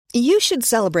You should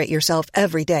celebrate yourself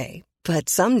every day, but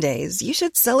some days you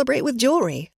should celebrate with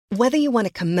jewelry. Whether you want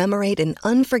to commemorate an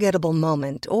unforgettable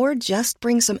moment or just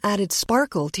bring some added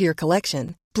sparkle to your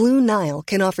collection, Blue Nile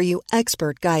can offer you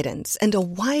expert guidance and a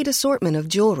wide assortment of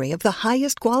jewelry of the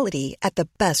highest quality at the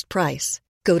best price.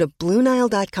 Go to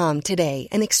BlueNile.com today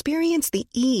and experience the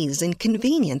ease and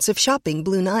convenience of shopping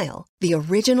Blue Nile, the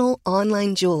original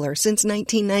online jeweler since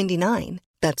 1999.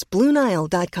 That's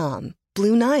BlueNile.com.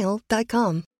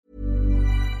 BlueNile.com.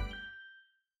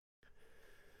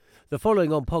 The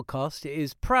following on podcast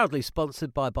is proudly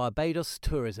sponsored by Barbados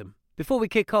Tourism. Before we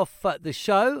kick off the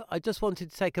show, I just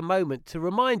wanted to take a moment to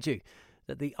remind you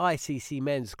that the ICC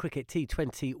Men's Cricket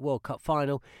T20 World Cup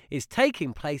Final is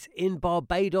taking place in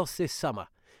Barbados this summer.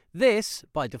 This,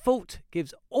 by default,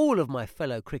 gives all of my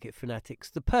fellow cricket fanatics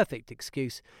the perfect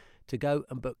excuse to go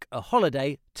and book a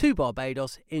holiday to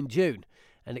Barbados in June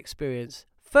and experience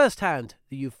firsthand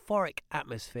the euphoric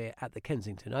atmosphere at the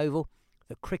Kensington Oval,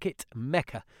 the cricket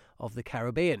mecca of the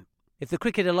Caribbean. If the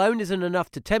cricket alone isn't enough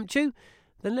to tempt you,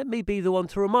 then let me be the one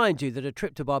to remind you that a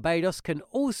trip to Barbados can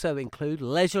also include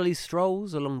leisurely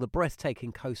strolls along the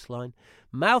breathtaking coastline,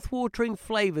 mouth-watering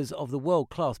flavours of the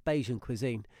world-class Bajan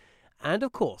cuisine, and,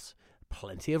 of course,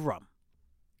 plenty of rum.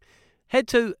 Head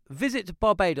to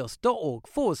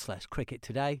visitbarbados.org/cricket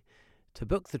today to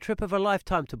book the trip of a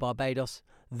lifetime to Barbados,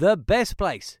 the best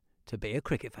place to be a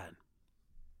cricket fan.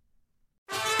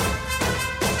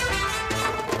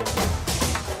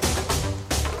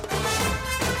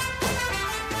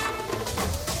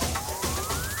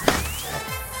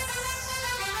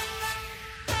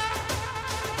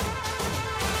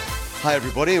 Hi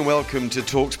everybody and welcome to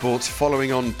TalkSport's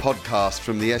following on podcast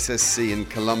from the SSC in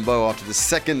Colombo after the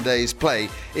second day's play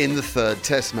in the third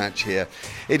test match here.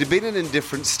 It had been an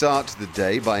indifferent start to the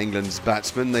day by England's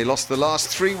batsmen. They lost the last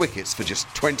 3 wickets for just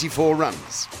 24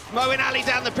 runs. Moeen Ali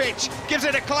down the pitch, gives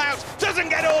it a clout, doesn't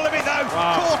get all of it though,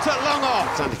 caught at long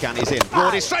off. Sandakan is in,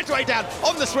 Broad is straight away down,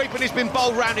 on the sweep and he's been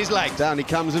bowled round his leg. Down he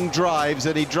comes and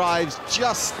he drives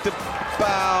just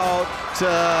about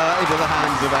into the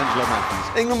hands of Angelo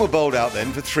Matthews. England were bowled out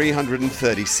then for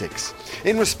 336.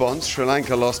 In response, Sri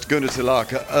Lanka lost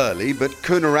Gunatilaka early, but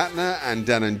Kunaratne and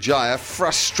Dhananjaya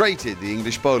frustrated the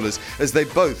English bowlers as they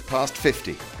both passed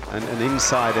 50. And an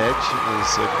inside edge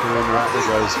as Kunaratne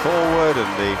goes forward,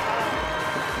 and the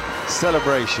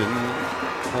celebration,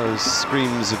 those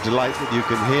screams of delight that you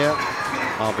can hear,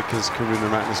 are because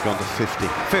Kunaratne's gone to 50.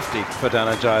 50 for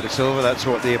Dhananjaya de Silva, that's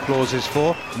what the applause is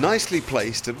for. Nicely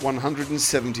placed at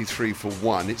 173 for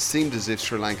 1, it seemed as if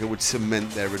Sri Lanka would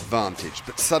cement their advantage,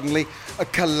 but suddenly a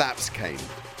collapse came.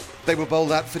 They were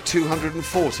bowled out for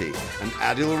 240 and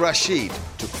Adil Rashid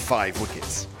took 5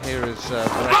 wickets. Here is Rashid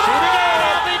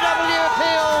again, BW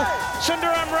appeal.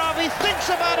 Sundaram Ravi thinks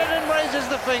about it and raises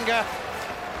the finger.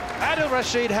 Adil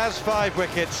Rashid has 5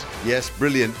 wickets. Yes,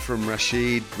 brilliant from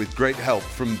Rashid with great help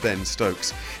from Ben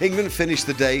Stokes. England finished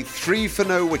the day 3 for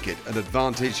no wicket, an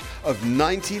advantage of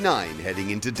 99 heading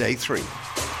into day 3.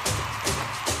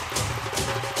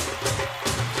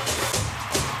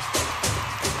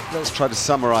 Let's try to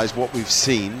summarise what we've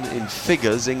seen. In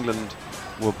figures, England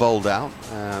were bowled out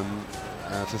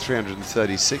for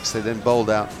 336. They then bowled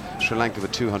out Sri Lanka for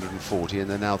 240, and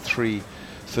they're now 3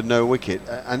 for no wicket.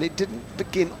 And it didn't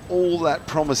begin all that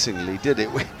promisingly, did it?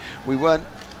 We weren't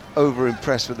over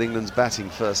impressed with England's batting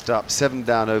first up. 7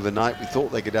 down overnight. We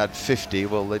thought they could add 50.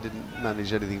 Well, they didn't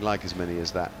manage anything like as many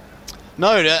as that.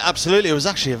 No, absolutely. It was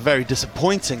actually a very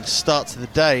disappointing start to the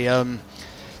day.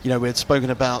 You know, we had spoken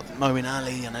about Moeen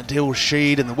Ali and Adil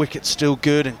Rashid, and the wicket's still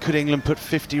good, and could England put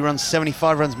 50 runs,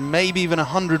 75 runs, maybe even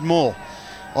 100 more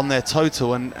on their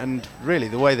total, and really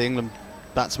the way the England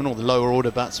batsmen, or the lower order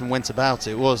batsmen, went about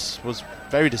it was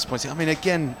very disappointing. I mean,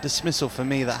 again, dismissal for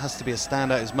me, that has to be a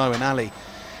standout, is Moeen Ali.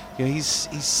 You know, he's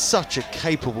such a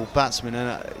capable batsman,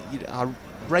 and I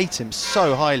rate him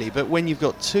so highly, but when you've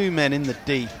got 2 men in the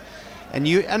deep, and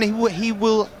he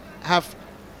will have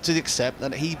to accept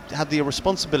that he had the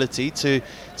responsibility to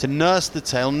nurse the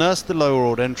tail, nurse the lower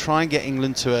order, and try and get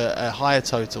England to a higher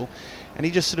total, and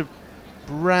he just sort of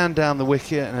ran down the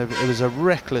wicket, and it was a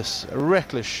reckless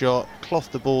shot,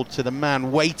 clothed the ball to the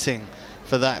man waiting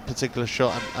for that particular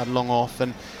shot at long off,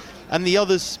 and the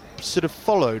others sort of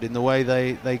followed in the way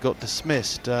they got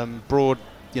dismissed. Broad,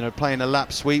 you know, playing a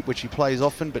lap sweep, which he plays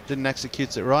often but didn't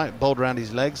execute it right, bowled around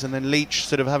his legs, and then Leach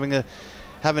sort of having a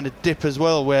dip as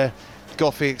well, where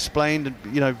Goffey explained,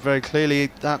 you know, very clearly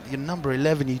that your number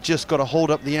 11, you just got to hold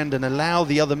up the end and allow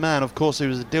the other man, of course it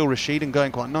was Adil Rashid and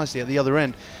going quite nicely at the other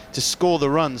end, to score the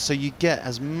runs, so you get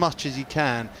as much as you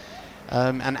can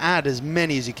and add as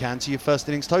many as you can to your first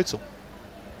innings total.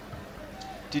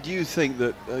 Did you think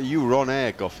that you were on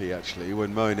air, Goffey, actually,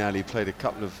 when Moeen Ali played a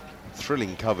couple of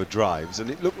thrilling cover drives, and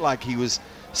it looked like he was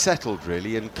settled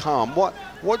really and calm. What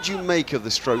do you make of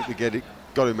the stroke that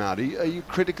got him out? Are you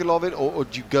critical of it, or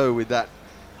do you go with that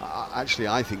actually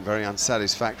I think very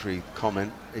unsatisfactory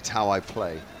comment, it's how I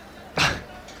play?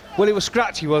 Well, it was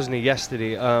scratchy, wasn't he,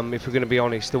 yesterday, if we're going to be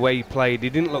honest, the way he played. He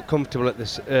didn't look comfortable at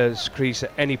the crease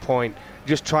at any point,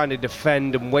 just trying to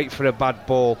defend and wait for a bad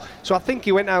ball. So I think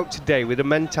he went out today with a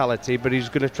mentality, but he's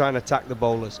going to try and attack the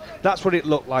bowlers. That's what it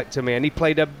looked like to me, and he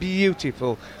played a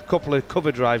beautiful couple of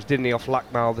cover drives, didn't he, off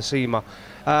Lakmal, the seamer.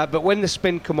 But when the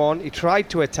spin come on, he tried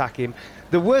to attack him.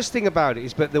 The worst thing about it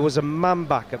is that there was a man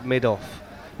back at mid-off.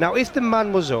 Now, if the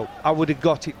man was up, I would have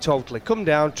got it totally. Come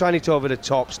down, trying it over the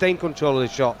top, stay in control of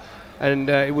the shot, and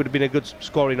it would have been a good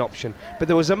scoring option. But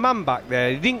there was a man back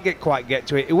there. He didn't quite get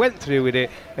to it. He went through with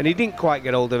it, and he didn't quite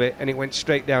get hold of it, and it went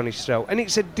straight down his throat. And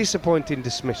it's a disappointing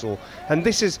dismissal. And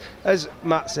this is, as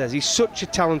Matt says, he's such a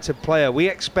talented player. We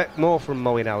expect more from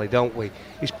Moeen Ali, don't we?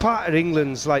 He's part of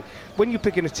England's, like, when you're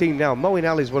picking a team now, Moeen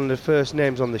Ali is one of the first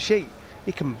names on the sheet.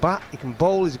 He can bat, he can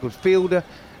bowl, he's a good fielder.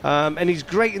 And he's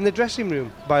great in the dressing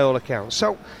room, by all accounts.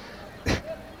 So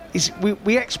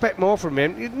we expect more from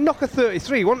him. He'd knock a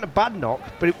 33, it wasn't a bad knock,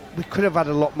 but we could have had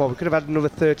a lot more. We could have had another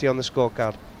 30 on the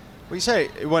scorecard. Well, you say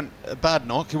it wasn't a bad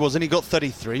knock. It wasn't. He got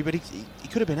 33, but he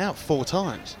could have been out 4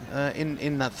 times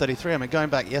in that 33. I mean, going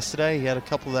back yesterday, he had a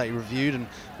couple that he reviewed, and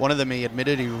one of them he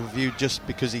admitted he reviewed just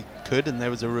because he could, and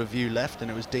there was a review left, and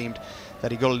it was deemed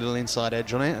that he got a little inside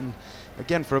edge on it. And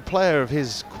again, for a player of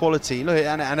his quality, look,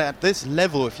 and at this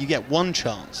level, if you get one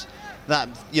chance,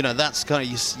 that's kind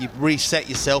of you reset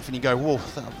yourself and you go, whoa,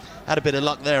 I had a bit of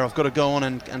luck there. I've got to go on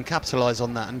and capitalise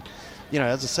on that. And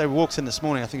as I say, we walked in this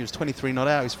morning. I think it was 23 not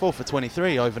out. He was 4 for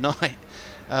 23 overnight.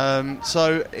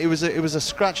 So it was a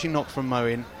scratchy knock from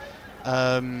Moeen.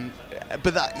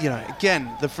 But that, again,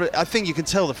 I think you can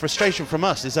tell the frustration from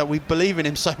us is that we believe in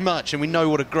him so much and we know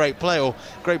what a great player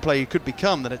he could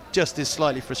become, that it just is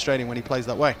slightly frustrating when he plays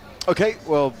that way. Okay,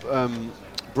 well,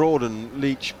 Broad and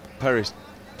Leach perished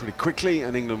pretty quickly,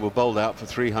 and England were bowled out for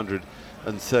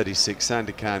 336.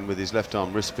 Sandakan with his left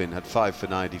arm wrist spin had 5 for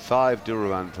 95.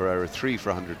 Dilruwan Pereira 3 for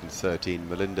 113.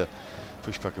 Melinda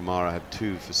Pushpakumara had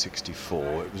 2 for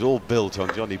 64. It was all built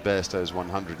on Johnny Bairstow's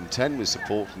 110 with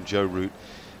support from Joe Root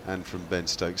and from Ben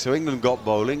Stokes. So England got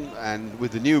bowling, and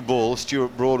with the new ball,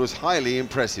 Stuart Broad was highly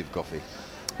impressive, Goffey.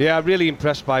 Yeah, really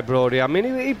impressed by Brodie. I mean,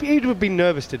 he would have been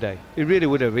nervous today. He really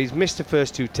would have. He's missed the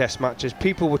first 2 test matches.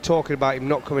 People were talking about him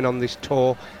not coming on this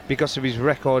tour because of his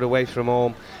record away from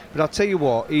home. But I'll tell you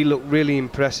what, he looked really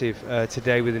impressive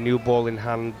today with a new ball in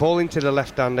hand. Bowling to the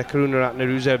left-hander, Karunaratne,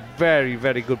 who's a very,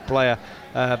 very good player,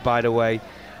 by the way.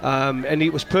 And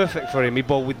it was perfect for him. He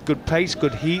bowled with good pace,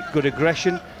 good heat, good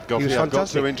aggression. Goffey, I've got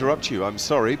to interrupt you. I'm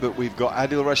sorry, but we've got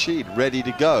Adil Rashid ready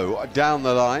to go down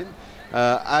the line.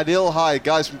 Adil, hi,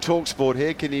 guys from TalkSport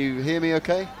here. Can you hear me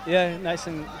okay? Yeah, nice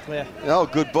and clear. Oh,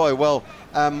 good boy. Well,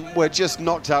 we're just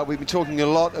knocked out. We've been talking a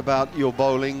lot about your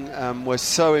bowling. We're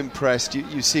so impressed.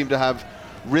 You seem to have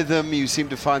rhythm. You seem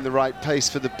to find the right pace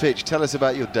for the pitch. Tell us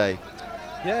about your day.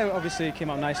 Yeah, obviously it came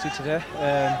out nicely today.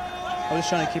 I was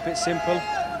trying to keep it simple,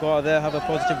 go out there, have a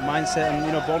positive mindset,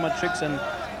 and bowl my tricks. And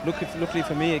luckily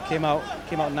for me, it came out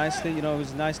nicely. It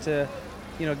was nice to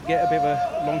get a bit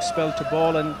of a long spell to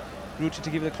bowl, and Rooted to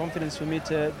give the confidence for me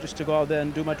to go out there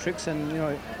and do my tricks, and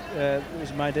it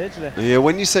was my day today. Yeah,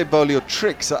 when you say bowl your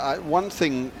tricks, one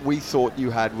thing we thought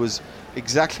you had was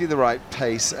exactly the right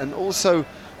pace and also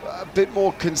a bit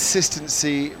more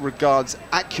consistency regards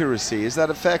accuracy. Is that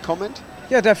a fair comment?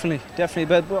 Yeah, definitely.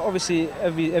 But obviously,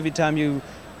 every time you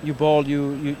bowl,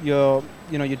 you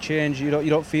change. You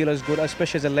don't feel as good,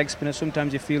 especially as a leg spinner.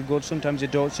 Sometimes you feel good, sometimes you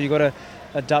don't. So you got to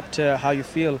adapt to how you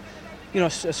feel.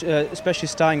 Especially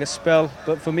starting a spell.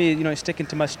 But for me, sticking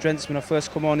to my strengths when I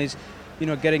first come on is,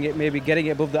 getting it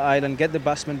above the island, get the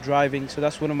batsman driving. So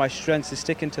that's one of my strengths, is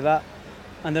sticking to that.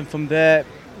 And then from there,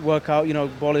 work out,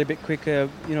 ball it a bit quicker,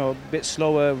 a bit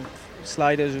slower,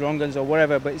 sliders, wrong uns or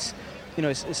whatever. But it's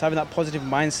having that positive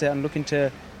mindset and looking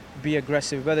to be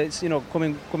aggressive. Whether it's,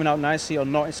 coming out nicely or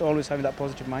not, it's always having that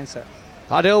positive mindset.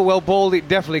 Adil, well bowled. It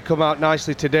definitely come out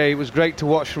nicely today. It was great to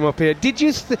watch from up here. Did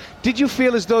you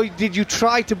feel as though you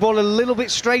try to bowl a little bit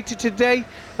straighter today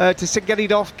to get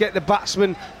it off, get the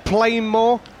batsman playing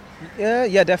more?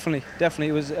 Yeah, definitely.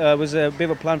 It was a bit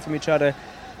of a plan for me to try to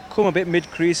come a bit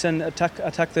mid-crease and attack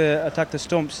the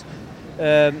stumps,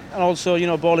 and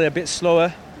also bowl it a bit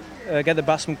slower, get the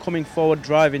batsman coming forward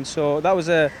driving. So that was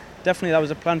a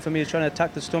plan for me, trying to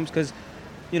attack the stumps, because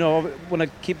want to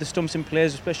keep the stumps in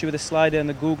place, especially with the slider and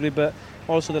the googly, but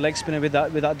also the leg spinner with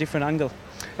that different angle.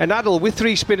 And Adil, with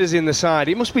 3 spinners in the side,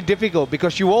 it must be difficult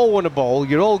because you all want to bowl,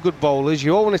 you're all good bowlers,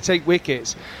 you all want to take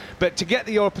wickets. But to get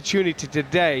the opportunity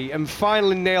today and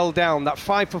finally nail down that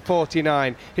 5 for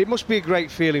 49, it must be a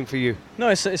great feeling for you. No,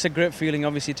 it's a great feeling,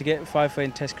 obviously, to get 5 for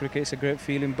in Test cricket. It's a great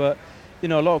feeling, but a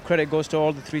lot of credit goes to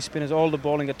all the 3 spinners, all the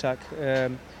bowling attack.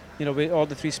 All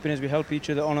the 3 spinners, we help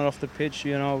each other on and off the pitch.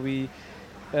 We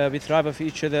thrive off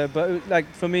each other. But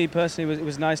for me personally, it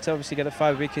was nice to obviously get the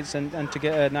 5 wickets and to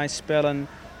get a nice spell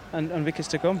and wickets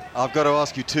to come. I've got to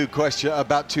ask you 2 questions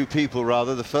about 2 people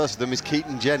rather. The first of them is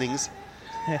Keaton Jennings.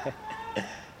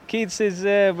 Keats is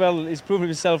he's proven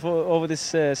himself over this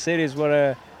series. What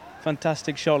a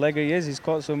fantastic short legger he is. He's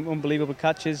caught some unbelievable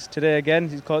catches today again.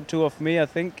 He's caught 2 off me, I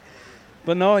think.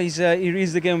 But no, he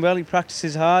reads the game well. He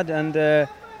practices hard, and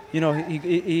he's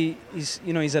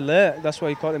alert. That's why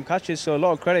he caught them catches. So a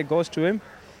lot of credit goes to him.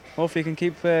 Hopefully he can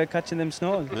keep catching them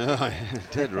snowing.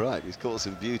 Dead right. He's caught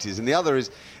some beauties. And the other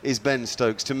is Ben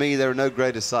Stokes. To me, there are no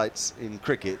greater sights in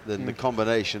cricket than the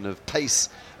combination of pace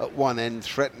at one end,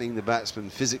 threatening the batsman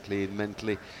physically and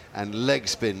mentally, and leg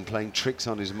spin, playing tricks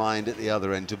on his mind at the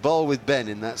other end. To bowl with Ben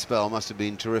in that spell must have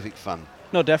been terrific fun.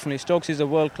 No, definitely. Stokes is a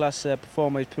world-class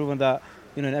performer. He's proven that,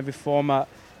 in every format.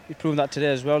 He's proven that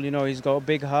today as well. He's got a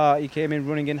big heart. He came in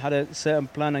running in, had a certain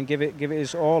plan, and give it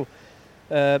his all.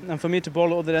 And for me to bowl at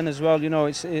the other end as well,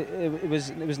 it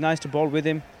was nice to bowl with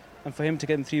him, and for him to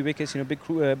get him 3 wickets,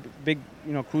 big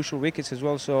crucial wickets as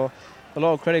well. So a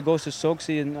lot of credit goes to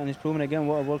Stokesy, and he's proven again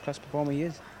what a world-class performer he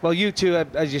is. Well, you two,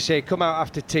 as you say, come out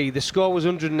after tea. The score was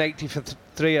 180 for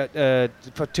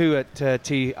 2 at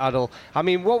tea, Adil. I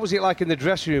mean, what was it like in the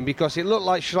dressing room? Because it looked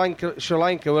like Sri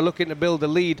Lanka were looking to build a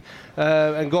lead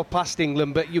and go past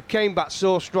England, but you came back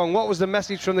so strong. What was the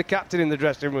message from the captain in the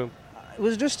dressing room? It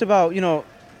was just about,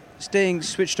 staying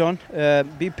switched on,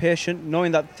 be patient,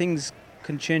 knowing that things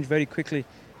can change very quickly.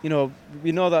 We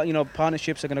know that,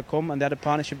 partnerships are going to come, and they had a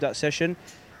partnership that session.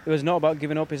 It was not about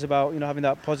giving up, it's about, having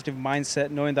that positive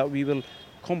mindset, knowing that we will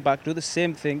come back, do the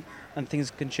same thing, and things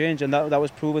can change. And that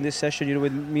was proven this session,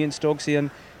 with me and Stokesy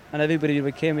and everybody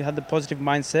who came. We had the positive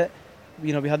mindset.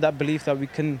 We had that belief that we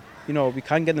can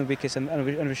get the wickets, and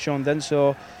we've shown then.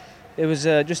 So it was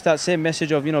just that same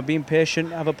message of, being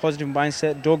patient, have a positive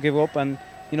mindset, don't give up, and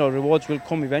rewards will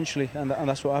come eventually, and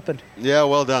that's what happened. Yeah,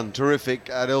 well done. Terrific,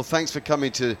 Adil. Thanks for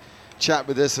coming to chat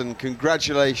with us, and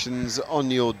congratulations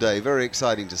on your day. Very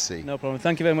exciting to see. No problem.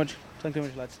 Thank you very much. Thank you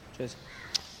very much, lads. Cheers.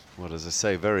 Well, as I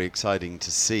say, very exciting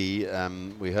to see.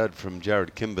 We heard from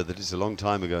Jared Kimber that it's a long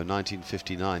time ago,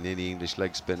 1959, any English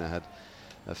leg spinner had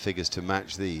figures to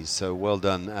match these. So well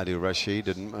done, Adil Rashid,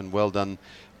 and well done,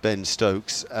 Ben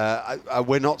Stokes.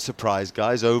 We're not surprised,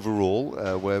 guys.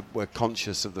 Overall, we're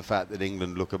conscious of the fact that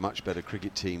England look a much better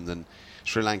cricket team than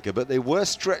Sri Lanka, but they were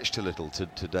stretched a little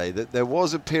today. That there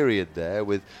was a period there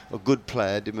with a good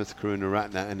player, Dimuth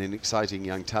Karunaratne, and an exciting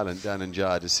young talent,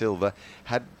 Dhananjaya de Silva,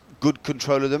 had good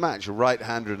control of the match, a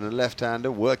right-hander and a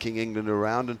left-hander, working England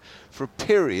around, and for a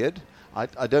period,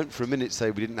 I don't for a minute say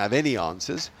we didn't have any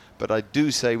answers, but I do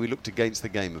say we looked against the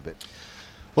game a bit.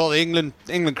 Well, the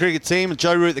England cricket team and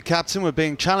Joe Root, the captain, were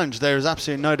being challenged. There is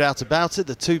absolutely no doubt about it.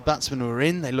 The 2 batsmen were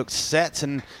in. They looked set.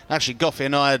 And actually, Goffey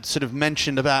and I had sort of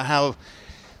mentioned about how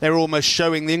they were almost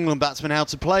showing the England batsmen how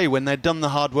to play. When they'd done the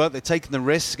hard work, they'd taken the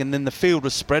risk, and then the field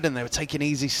was spread, and they were taking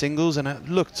easy singles, and it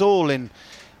looked all in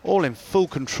full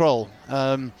control.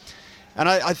 And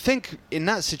I think in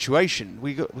that situation,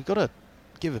 we got to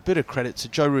give a bit of credit to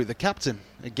Joe Root, the captain.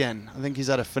 Again, I think he's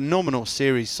had a phenomenal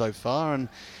series so far, and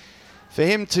for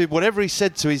him to, whatever he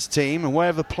said to his team and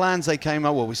whatever plans they came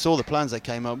up, well, we saw the plans they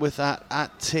came up with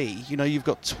at tea. You've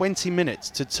got 20 minutes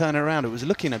to turn around. It was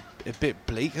looking a bit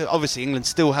bleak. Obviously, England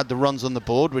still had the runs on the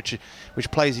board, which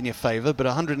plays in your favour, but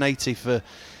 180 for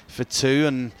 2.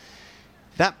 And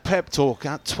that pep talk,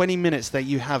 that 20 minutes that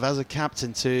you have as a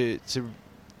captain to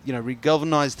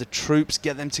regalvanise the troops,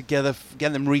 get them together,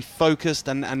 get them refocused,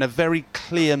 and a very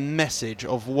clear message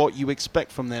of what you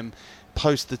expect from them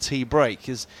post the tea break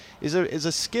is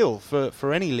a skill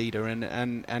for any leader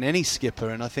and any skipper.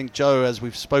 And I think Joe, as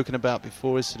we've spoken about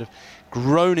before, has sort of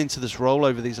grown into this role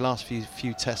over these last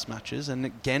few test matches. And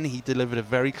again, he delivered a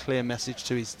very clear message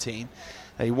to his team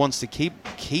that he wants to keep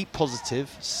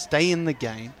positive, stay in the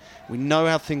game. We know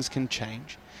how things can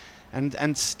change,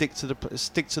 and stick to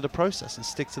the process and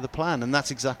stick to the plan. And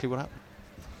that's exactly what happened.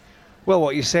 Well,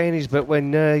 what you're saying is, but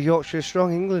when Yorkshire is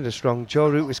strong, England is strong. Joe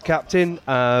Root was captain,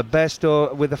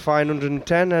 Bairstow with a fine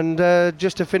 110, and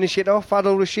just to finish it off,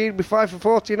 Adil Rashid with 5 for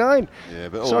 49. Yeah,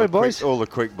 but sorry, boys. All the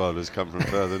quick bowlers come from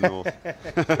further north.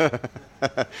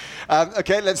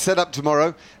 Okay, let's set up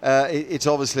tomorrow. It's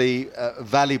obviously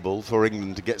valuable for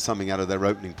England to get something out of their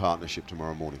opening partnership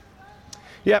tomorrow morning.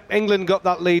 Yep, England got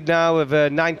that lead now of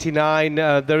 99.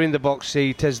 They're in the box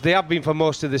seat, as they have been for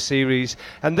most of the series,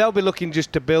 and they'll be looking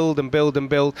just to build and build and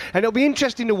build. And it'll be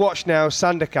interesting to watch now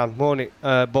Sandakan, won't it,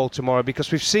 bowl tomorrow,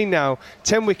 because we've seen now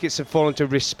 10 wickets have fallen to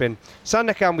wrist spin.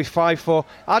 Sandakan with 5-4,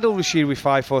 Adil Rashid with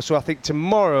 5-4. So I think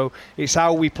tomorrow it's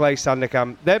how we play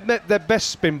Sandakan. Their best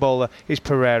spin bowler is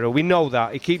Pereira. We know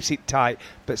that. He keeps it tight.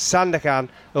 But Sandakan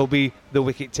will be the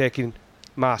wicket-taking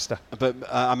master. But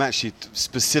I'm actually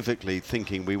specifically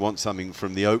thinking we want something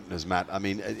from the openers, Matt. I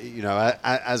mean,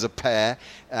 as a pair,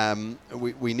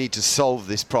 we need to solve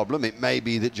this problem. It may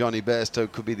be that Johnny Bairstow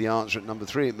could be the answer at number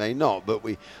 3. It may not, but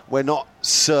we're not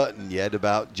certain yet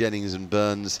about Jennings and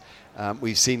Burns.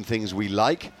 We've seen things we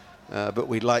like, but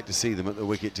we'd like to see them at the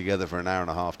wicket together for an hour and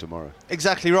a half tomorrow.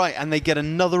 Exactly right, and they get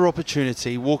another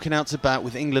opportunity walking out to bat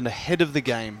with England ahead of the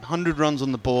game. 100 runs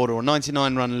on the board or a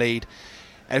 99-run lead.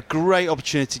 A great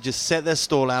opportunity to just set their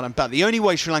stall out and bat. The only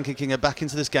way Sri Lanka can get back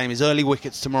into this game is early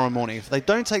wickets tomorrow morning. If they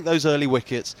don't take those early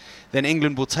wickets, then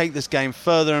England will take this game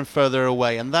further and further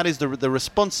away. And that is the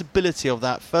responsibility of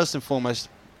that, first and foremost,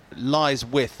 lies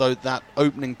with that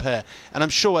opening pair. And I'm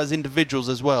sure as individuals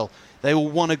as well, they will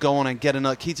want to go on and get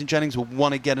another. Keaton Jennings will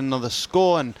want to get another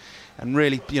score and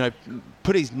really,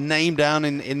 put his name down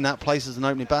in that place as an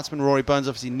opening batsman. Rory Burns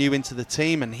obviously new into the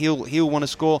team, and he'll want to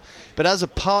score. But as a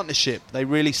partnership, they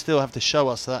really still have to show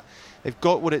us that they've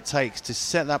got what it takes to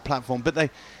set that platform. But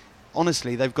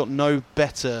they've got no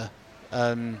better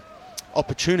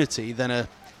opportunity than a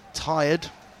tired,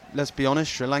 let's be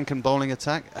honest, Sri Lankan bowling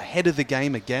attack ahead of the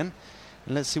game again.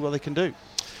 And let's see what they can do.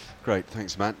 Great,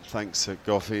 thanks Matt. Thanks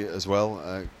Goffey as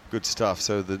well. Good stuff.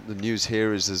 So the news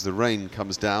here is as the rain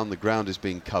comes down, the ground is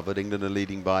being covered. England are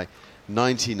leading by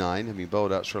 99, having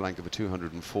bowled out Sri Lanka for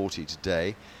 240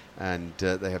 today, and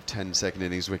they have 10 second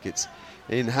innings wickets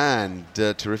in hand.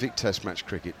 Terrific test match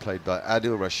cricket played by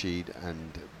Adil Rashid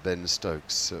and Ben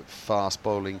Stokes. Fast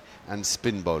bowling and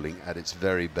spin bowling at its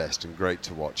very best, and great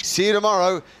to watch. See you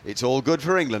tomorrow. It's all good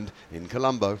for England in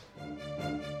Colombo.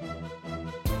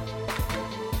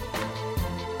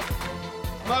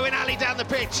 Moeen Ali down the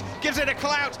pitch, gives it a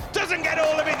clout, doesn't get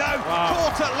all of it though,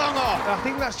 caught at long off. I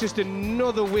think that's just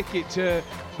another wicket that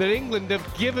England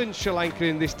have given Sri Lanka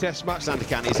in this test match.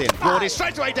 Sandakan is in, Broad is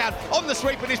straight away down, on the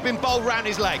sweep, and he's been bowled round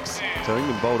his legs. So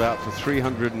England bowled out for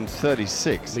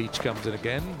 336. Leach comes in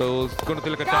again, bowls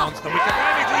Gunatilaka downs the wicket,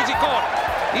 and it's easy caught.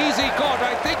 Easy caught,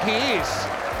 I think he is.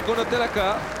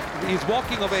 Gunatilaka is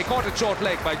walking away, caught a short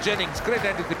leg by Jennings, great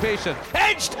anticipation.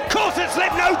 Edged, caught and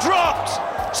slip, no dropped.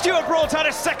 Stuart Broad's had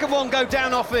a second one go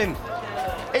down off him.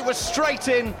 It was straight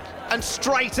in and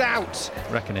straight out.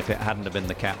 I reckon if it hadn't have been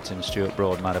the captain, Stuart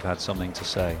Broad might have had something to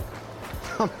say.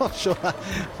 I'm not sure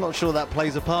that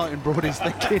plays a part in Broadie's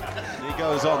thinking. He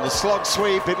goes on the slog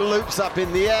sweep, it loops up in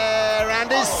the air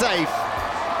and is safe.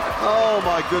 Oh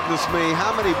my goodness me,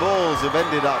 how many balls have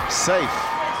ended up safe?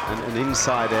 An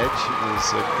inside edge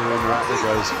as Karun Ratner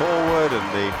goes forward, and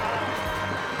the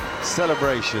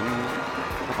celebration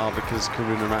because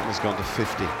Karun Ratner's gone to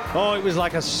 50. Oh, it was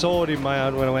like a sword in my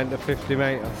hand when I went to 50,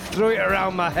 mate. I threw it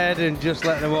around my head and just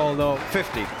let them all know.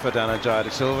 50 for Dhananjaya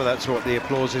de Silva, that's what the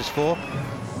applause is for.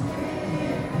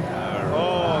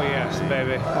 Oh, yes,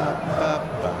 baby.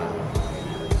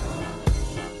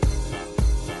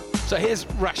 So here's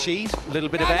Rashid, a little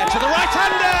bit of air to the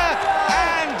right-hander,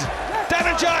 and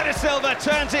Dhananjaya de Silva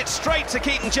turns it straight to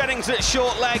Keaton Jennings at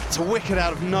short leg. It's a wicket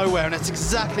out of nowhere, and that's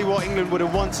exactly what England would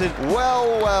have wanted.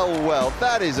 Well,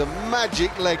 that is a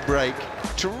magic leg break.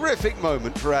 Terrific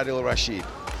moment for Adil Rashid.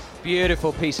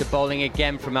 Beautiful piece of bowling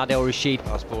again from Adil Rashid.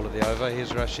 Last ball of the over,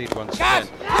 here's Rashid once again.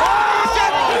 Another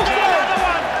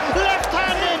one,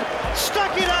 left-handed,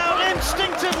 stuck it out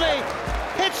instinctively.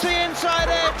 Hits the inside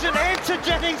edge and into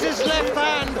Jennings' left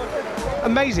hand.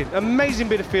 Amazing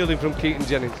bit of fielding from Keaton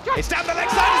Jennings. It's down the leg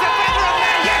side, is a finger on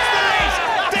there? Yes, there is!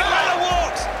 Dick Weller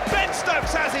walks, Ben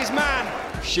Stokes has his man.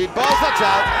 She bowls that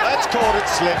out, that's caught it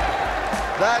slip.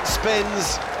 That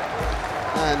spins,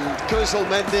 and Kusal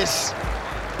Mendis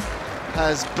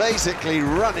has basically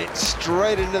run it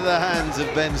straight into the hands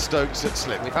of Ben Stokes at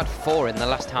slip. We've had 4 in the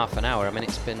last half an hour. I mean,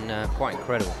 it's been quite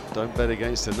incredible. Don't bet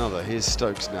against another. Here's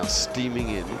Stokes now steaming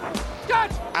in.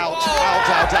 Good. Out.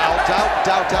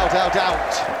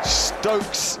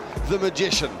 Stokes, the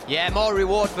magician. Yeah, more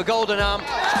reward for Golden Arm. Run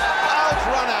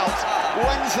out.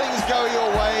 When things go your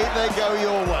way, they go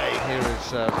your way. Here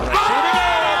is Rashid.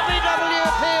 BW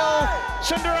appeal.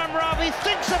 Sundaram Ravi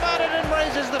thinks about it and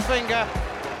raises the finger.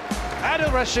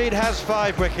 Adil Rashid has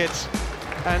 5 wickets,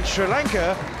 and Sri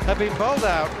Lanka have been bowled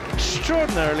out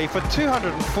extraordinarily for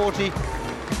 240.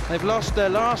 They've lost their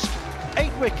last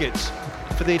 8 wickets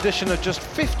for the addition of just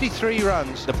 53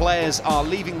 runs. The players are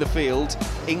leaving the field.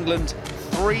 England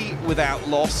 3 without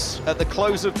loss at the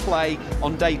close of play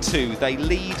on day 2. They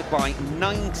lead by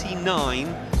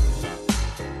 99.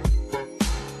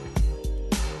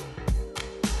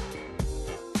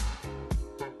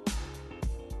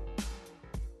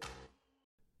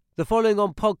 The following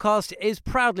on podcast is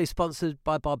proudly sponsored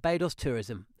by Barbados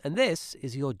Tourism, and this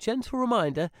is your gentle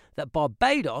reminder that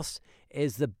Barbados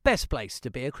is the best place to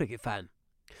be a cricket fan.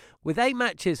 With 8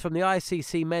 matches from the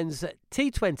ICC Men's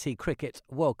T20 Cricket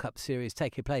World Cup Series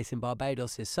taking place in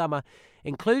Barbados this summer,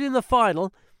 including the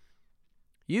final,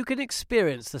 you can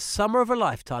experience the summer of a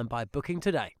lifetime by booking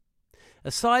today.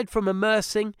 Aside from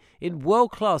immersing in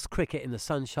world-class cricket in the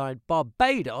sunshine,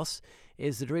 Barbados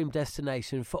is the dream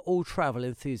destination for all travel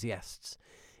enthusiasts.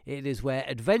 It is where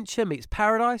adventure meets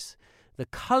paradise, the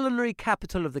culinary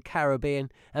capital of the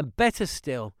Caribbean, and better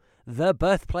still, the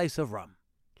birthplace of rum.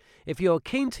 If you're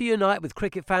keen to unite with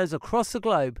cricket fans across the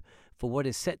globe for what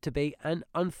is set to be an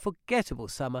unforgettable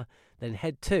summer, then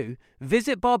head to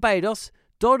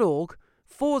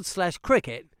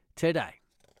visitbarbados.org/cricket today.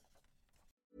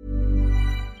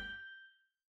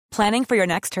 Planning for your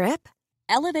next trip?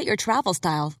 Elevate your travel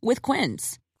style with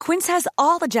Quince. Quince has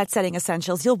all the jet-setting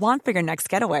essentials you'll want for your next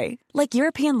getaway, like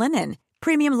European linen,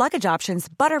 premium luggage options,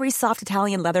 buttery soft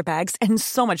Italian leather bags, and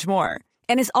so much more.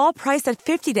 And is all priced at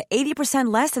 50 to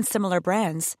 80% less than similar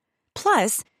brands.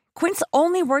 Plus, Quince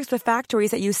only works with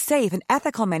factories that use safe and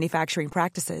ethical manufacturing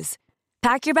practices.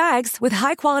 Pack your bags with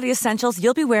high-quality essentials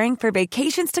you'll be wearing for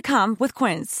vacations to come with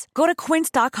Quince. Go to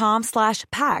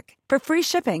quince.com/pack for free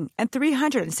shipping and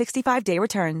 365-day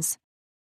returns.